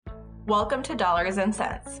Welcome to Dollars and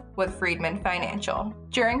Cents with Friedman Financial.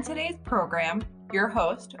 During today's program, your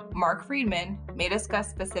host, Mark Friedman, may discuss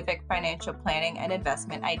specific financial planning and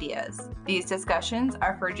investment ideas. These discussions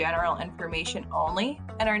are for general information only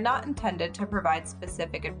and are not intended to provide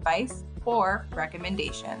specific advice or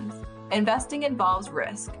recommendations. Investing involves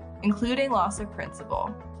risk, including loss of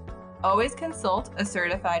principal. Always consult a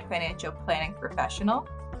certified financial planning professional,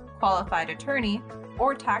 qualified attorney,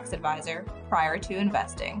 or tax advisor prior to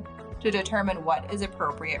investing to determine what is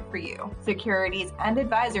appropriate for you. Securities and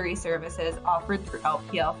advisory services offered through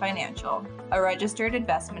LPL Financial, a registered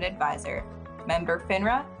investment advisor, member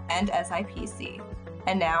FINRA and SIPC.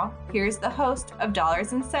 And now, here's the host of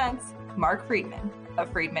Dollars and Cents, Mark Friedman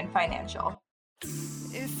of Friedman Financial.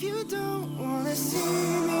 If you don't want to see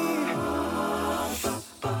me,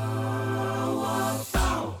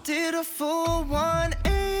 did a full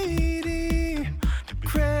 180,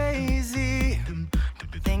 crazy,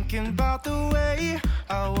 thinking about the way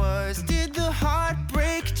I was. Did the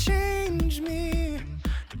heartbreak change me?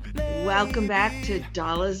 Welcome back to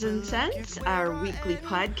Dollars and Cents, our weekly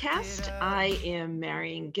podcast. I am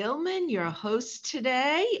Marion Gilman, your host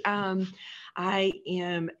today. I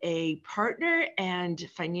am a partner and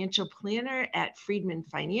financial planner at Friedman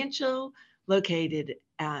Financial, located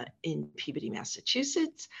in Peabody,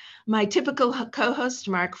 Massachusetts. My typical co-host,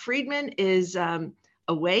 Mark Friedman, is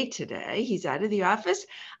away today. He's out of the office.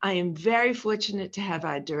 I am very fortunate to have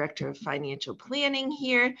our Director of Financial Planning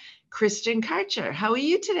here, Christian Karcher. How are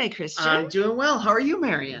you today, Christian? I'm doing well. How are you,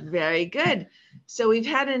 Marion? Very good. So we've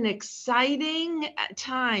had an exciting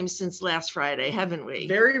time since last Friday, haven't we?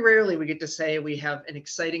 Very rarely we get to say we have an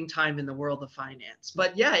exciting time in the world of finance.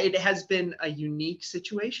 But yeah, it has been a unique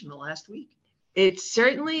situation the last week. It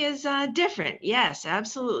certainly is different. Yes,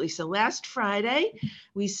 absolutely. So last Friday,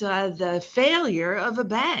 we saw the failure of a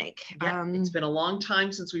bank. Yeah, it's been a long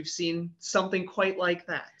time since we've seen something quite like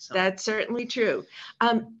that. So. That's certainly true.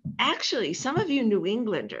 Actually, some of you New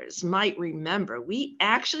Englanders might remember, we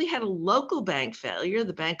actually had a local bank failure.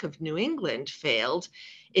 The Bank of New England failed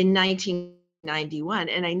in 1991.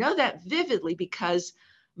 And I know that vividly because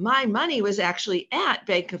my money was actually at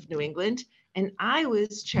Bank of New England. And I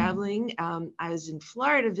was traveling, I was in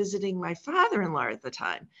Florida visiting my father-in-law at the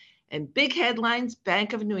time, and big headlines,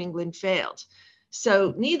 Bank of New England failed.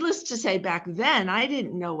 So needless to say, back then, I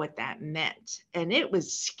didn't know what that meant, and it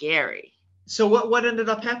was scary. So what ended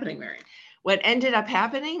up happening, Marion? What ended up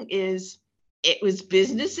happening is it was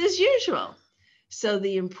business as usual. So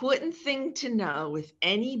the important thing to know with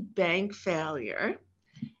any bank failure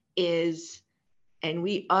is, and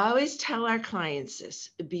we always tell our clients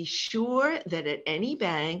this, be sure that at any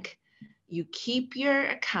bank, you keep your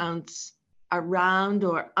accounts around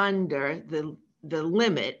or under the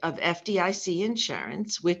limit of FDIC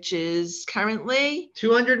insurance, which is currently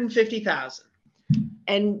 $250,000.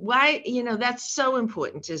 And why, that's so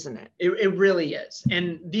important, isn't it? It really is.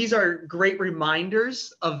 And these are great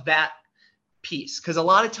reminders of that piece. Because a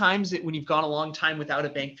lot of times when you've gone a long time without a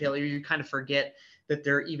bank failure, you kind of forget that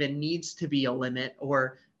there even needs to be a limit,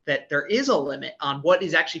 or that there is a limit on what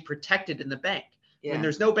is actually protected in the bank. Yeah. When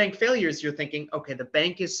there's no bank failures, you're thinking, okay, the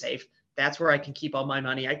bank is safe. That's where I can keep all my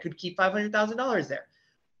money. I could keep $500,000 there.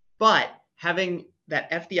 But having that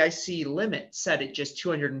FDIC limit set at just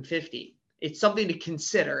 $250, it's something to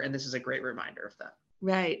consider. And this is a great reminder of that.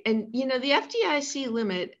 Right. And, the FDIC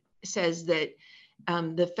limit says that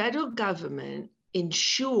the federal government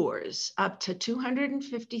insures up to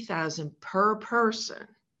 $250,000 per person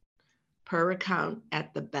per account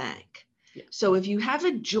at the bank. Yeah. So if you have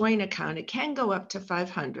a joint account, it can go up to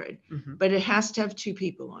 $500, but it has to have two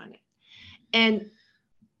people on it. And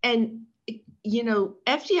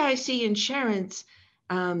FDIC insurance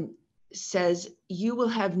says you will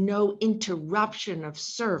have no interruption of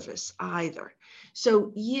service either.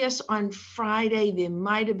 So yes, on Friday, there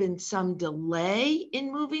might have been some delay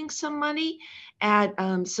in moving some money at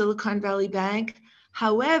Silicon Valley Bank.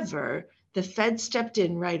 However, the Fed stepped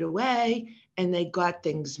in right away and they got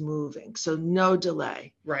things moving. So no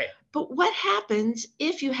delay. Right. But what happens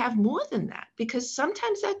if you have more than that? Because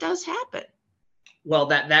sometimes that does happen. Well,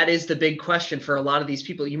 that is the big question for a lot of these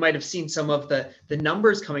people. You might have seen some of the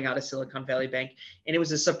numbers coming out of Silicon Valley Bank, and it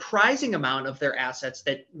was a surprising amount of their assets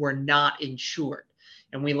that were not insured.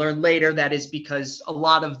 And we learned later that is because a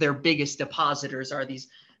lot of their biggest depositors are these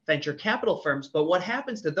venture capital firms. But what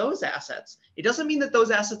happens to those assets? It doesn't mean that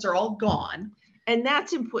those assets are all gone. And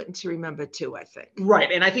that's important to remember too, I think.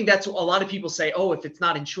 Right. And I think that's a lot of people say, oh, if it's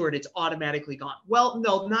not insured, it's automatically gone. Well,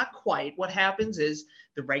 no, not quite. What happens is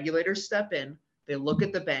the regulators step in. They look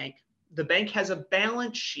at the bank. The bank has a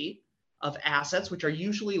balance sheet of assets, which are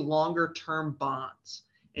usually longer term bonds.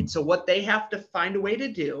 And so what they have to find a way to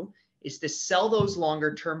do is to sell those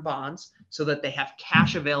longer term bonds so that they have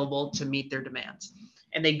cash available to meet their demands.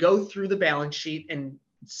 And they go through the balance sheet and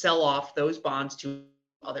sell off those bonds to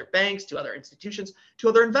other banks, to other institutions, to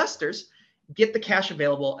other investors, get the cash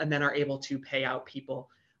available, and then are able to pay out people.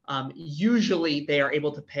 Usually they are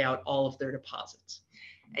able to pay out all of their deposits.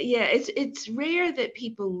 Yeah, it's rare that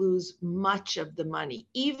people lose much of the money,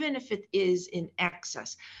 even if it is in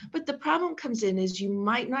excess. But the problem comes in is you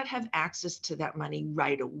might not have access to that money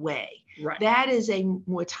right away. Right. That is a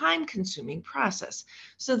more time-consuming process.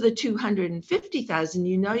 So the $250,000,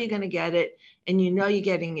 you know you're going to get it, and you know you're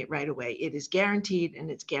getting it right away. It is guaranteed, and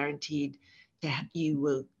it's guaranteed that you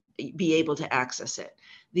will be able to access it.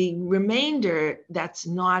 The remainder, that's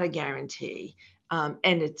not a guarantee, and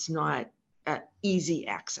it's not easy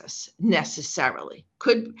access necessarily.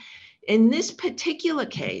 Could, in this particular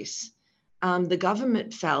case, the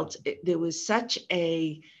government felt there was such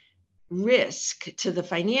a risk to the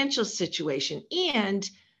financial situation, and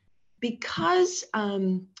because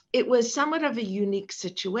it was somewhat of a unique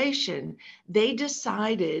situation, they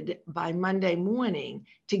decided by Monday morning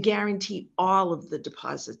to guarantee all of the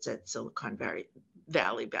deposits at Silicon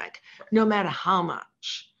Valley Bank, no matter how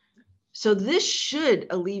much. So this should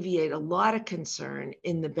alleviate a lot of concern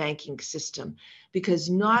in the banking system, because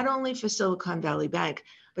not only for Silicon Valley Bank,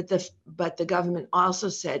 but the government also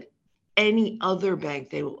said any other bank,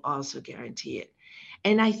 they will also guarantee it.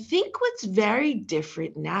 And I think what's very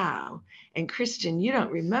different now, and Christian, you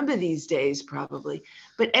don't remember these days probably,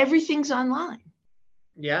 but everything's online.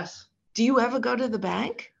 Yes. Do you ever go to the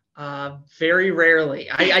bank? Very rarely.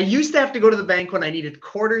 I used to have to go to the bank when I needed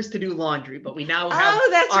quarters to do laundry, but we now have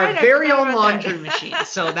our very own laundry machine.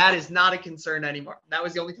 So that is not a concern anymore. That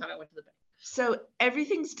was the only time I went to the bank. So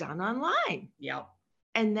everything's done online. Yeah.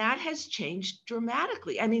 And that has changed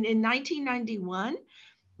dramatically. I mean, in 1991,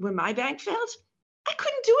 when my bank failed, I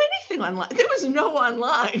couldn't do anything online. There was no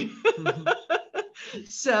online. Mm-hmm.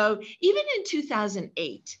 So even in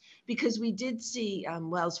 2008, because we did see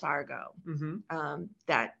Wells Fargo, mm-hmm.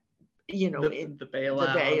 The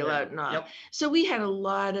bailout and all. Yep. So we had a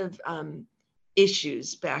lot of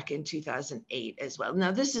issues back in 2008 as well.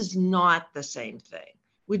 Now, this is not the same thing.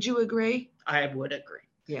 Would you agree? I would agree.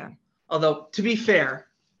 Yeah. Although, to be fair,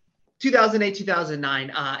 2008,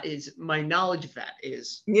 2009 is my knowledge of that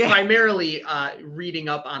is primarily reading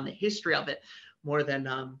up on the history of it more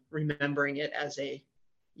than remembering it as a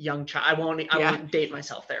young child. I won't date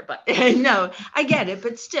myself there, but no, I get it.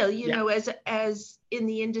 But still, you know, as in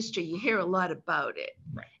the industry, you hear a lot about it,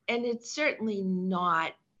 right? And it's certainly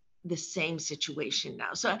not the same situation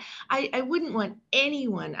now. So I wouldn't want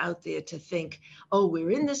anyone out there to think, oh,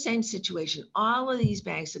 we're in the same situation. All of these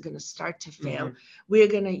banks are going to start to fail. Mm-hmm. We're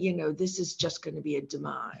going to, this is just going to be a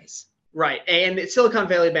demise. Right. And Silicon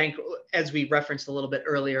Valley Bank, as we referenced a little bit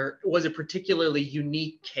earlier, was a particularly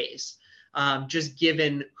unique case. Just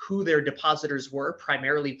given who their depositors were,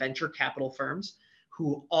 primarily venture capital firms,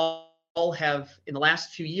 who all have, in the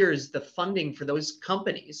last few years, the funding for those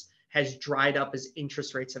companies has dried up as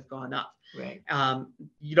interest rates have gone up. Right.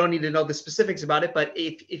 You don't need to know the specifics about it, but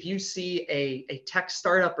if you see a tech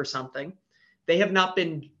startup or something, they have not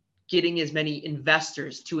been getting as many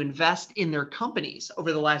investors to invest in their companies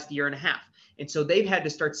over the last year and a half. And so they've had to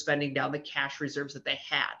start spending down the cash reserves that they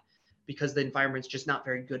had, because the environment's just not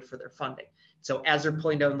very good for their funding. So as they're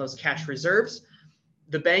pulling down those cash reserves,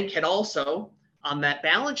 the bank had also, on that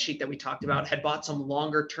balance sheet that we talked about, had bought some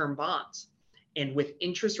longer term bonds. And with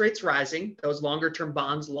interest rates rising, those longer term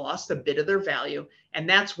bonds lost a bit of their value. And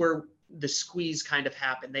that's where the squeeze kind of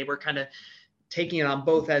happened. They were kind of taking it on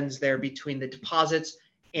both ends there between the deposits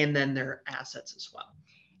and then their assets as well.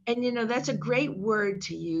 And, that's a great word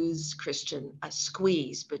to use, Christian, a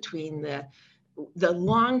squeeze between the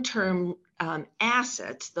long-term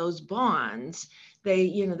assets, those bonds.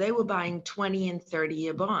 They were buying 20 and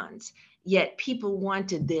 30-year bonds, yet people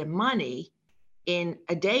wanted their money in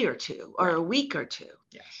a day or two or a week or two.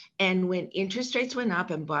 Yes. And when interest rates went up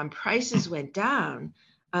and bond prices went down,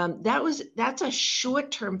 that's a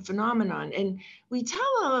short-term phenomenon. And we tell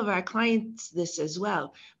all of our clients this as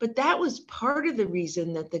well, but that was part of the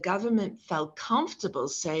reason that the government felt comfortable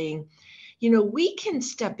saying, we can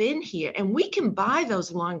step in here and we can buy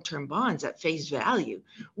those long-term bonds at face value.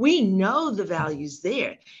 We know the value's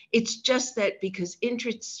there. It's just that because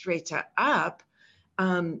interest rates are up,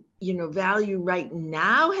 value right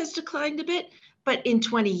now has declined a bit, but in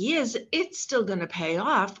 20 years, it's still going to pay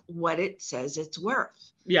off what it says it's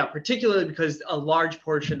worth. Yeah, particularly because a large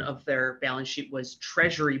portion of their balance sheet was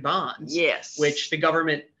treasury bonds. Yes. Which the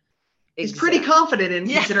government is pretty confident in,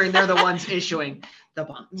 considering they're the ones issuing the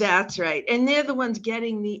bonds. That's right. And they're the ones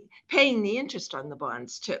paying the interest on the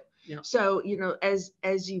bonds too. Yeah. So,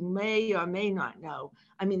 as you may or may not know,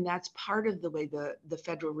 I mean, that's part of the way the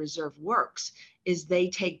Federal Reserve works, is they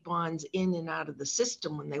take bonds in and out of the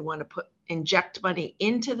system when they want to inject money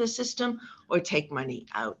into the system or take money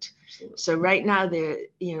out. Absolutely. So right now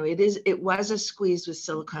it was a squeeze with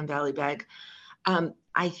Silicon Valley Bank.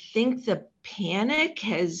 I think the panic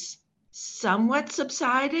has somewhat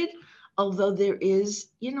subsided, although there is,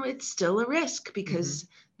 it's still a risk because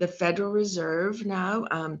the Federal Reserve now,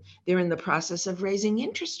 they're in the process of raising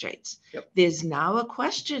interest rates. Yep. There's now a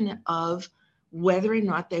question of whether or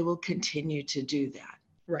not they will continue to do that.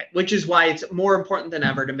 Right, which is why it's more important than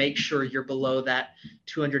ever to make sure you're below that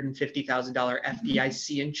 $250,000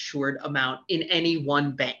 FDIC insured amount in any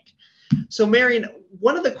one bank. So Marion,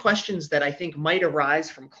 one of the questions that I think might arise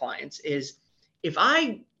from clients is, if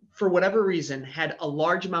I, for whatever reason, had a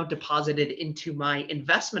large amount deposited into my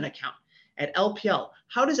investment account at LPL,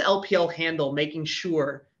 how does LPL handle making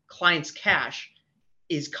sure clients' cash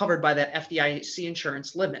is covered by that FDIC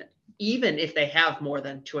insurance limit, even if they have more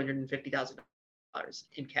than $250,000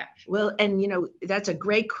 in cash? Well, and that's a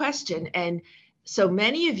great question. And so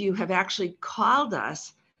many of you have actually called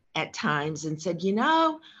us at times and said,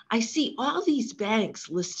 I see all these banks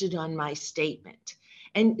listed on my statement.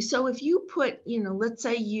 And so if you put, let's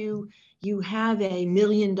say you have a $1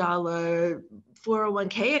 million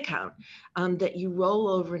 401k account that you roll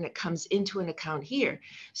over and it comes into an account here.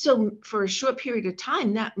 So for a short period of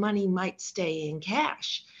time, that money might stay in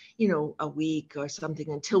cash, a week or something,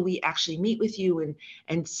 until we actually meet with you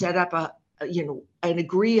and set up and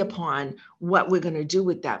agree upon what we're going to do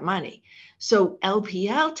with that money. So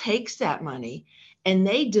LPL takes that money and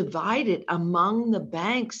they divide it among the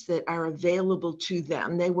banks that are available to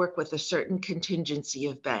them. They work with a certain contingency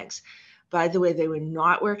of banks. By the way, they were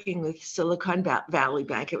not working with Silicon Valley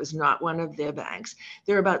Bank. It was not one of their banks.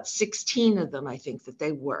 There are about 16 of them, I think, that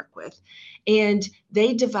they work with. And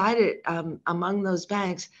they divide it among those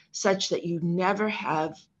banks such that you never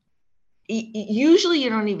have, usually you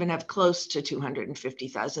don't even have close to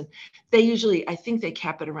 250,000. They usually, I think they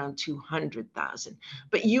cap it around 200,000,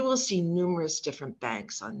 but you will see numerous different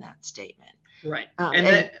banks on that statement. Right.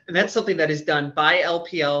 And that's something that is done by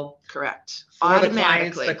LPL. Correct. For the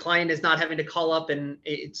clients. The client is not having to call up, and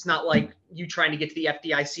it's not like you trying to get to the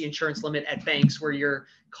FDIC insurance limit at banks where you're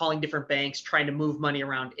calling different banks, trying to move money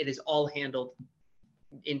around. It is all handled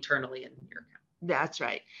internally in your account. That's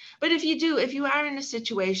right. But if you are in a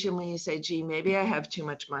situation where you say, gee, maybe I have too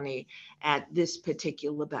much money at this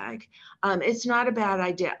particular bank, it's not a bad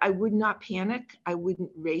idea. I would not panic. I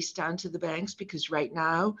wouldn't race down to the banks, because right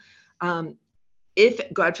now, if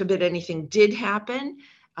God forbid anything did happen,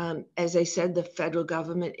 as I said, the federal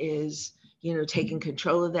government is, taking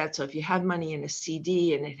control of that. So if you have money in a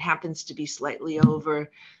CD and it happens to be slightly over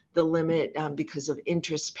the limit because of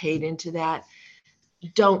interest paid into that,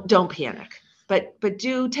 don't panic. But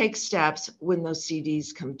do take steps when those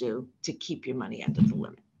CDs come due to keep your money under the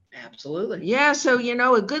limit. Absolutely. Yeah. So,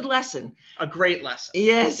 a good lesson. A great lesson.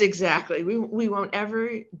 Yes, exactly. We won't ever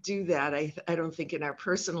do that. I don't think in our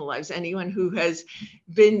personal lives, anyone who has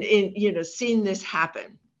been in, seen this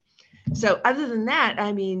happen. So other than that,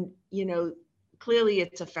 I mean, clearly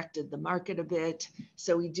it's affected the market a bit.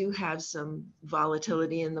 So we do have some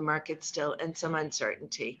volatility in the market still and some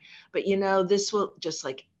uncertainty. But, this will, just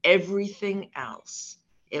like everything else,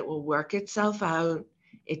 it will work itself out.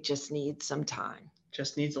 It just needs some time.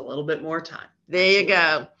 Just needs a little bit more time. There you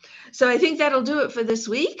go. So I think that'll do it for this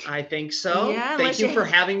week. I think so. Yeah, Thank you for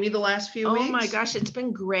having me the last few weeks. Oh my gosh, it's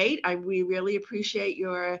been great. We really appreciate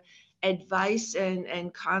your advice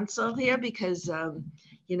and counsel here, because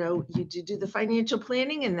you do the financial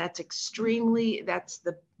planning, and that's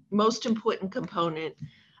the most important component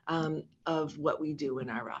of what we do in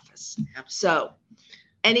our office. Absolutely. So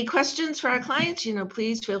any questions for our clients,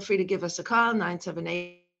 please feel free to give us a call,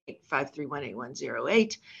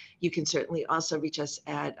 978-531-8108. You can certainly also reach us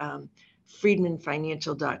at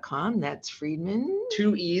friedmanfinancial.com. That's Friedman.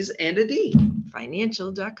 2 E's and a D.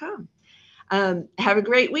 Financial.com. Have a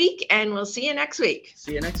great week, and we'll see you next week.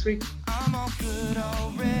 See you next week. I'm all good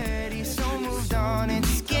already, so moved on. It's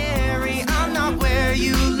scary. I'm not where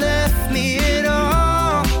you left me at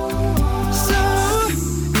all. So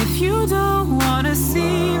if you don't wanna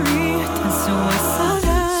see me dancing with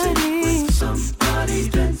somebody,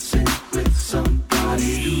 dancing with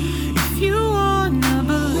somebody. If you wanna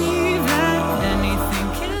believe that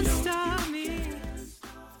anything can stop me.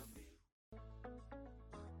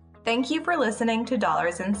 Thank you for listening to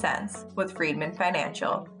Dollars and Cents with Friedman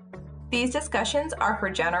Financial. These discussions are for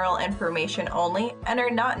general information only and are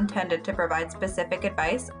not intended to provide specific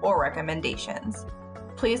advice or recommendations.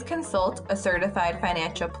 Please consult a certified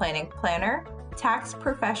financial planning planner, tax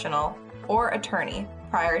professional, or attorney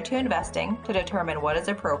prior to investing to determine what is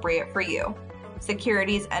appropriate for you.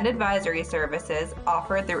 Securities and advisory services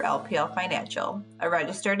offered through LPL Financial, a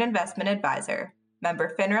registered investment advisor,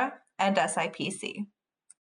 member FINRA and SIPC.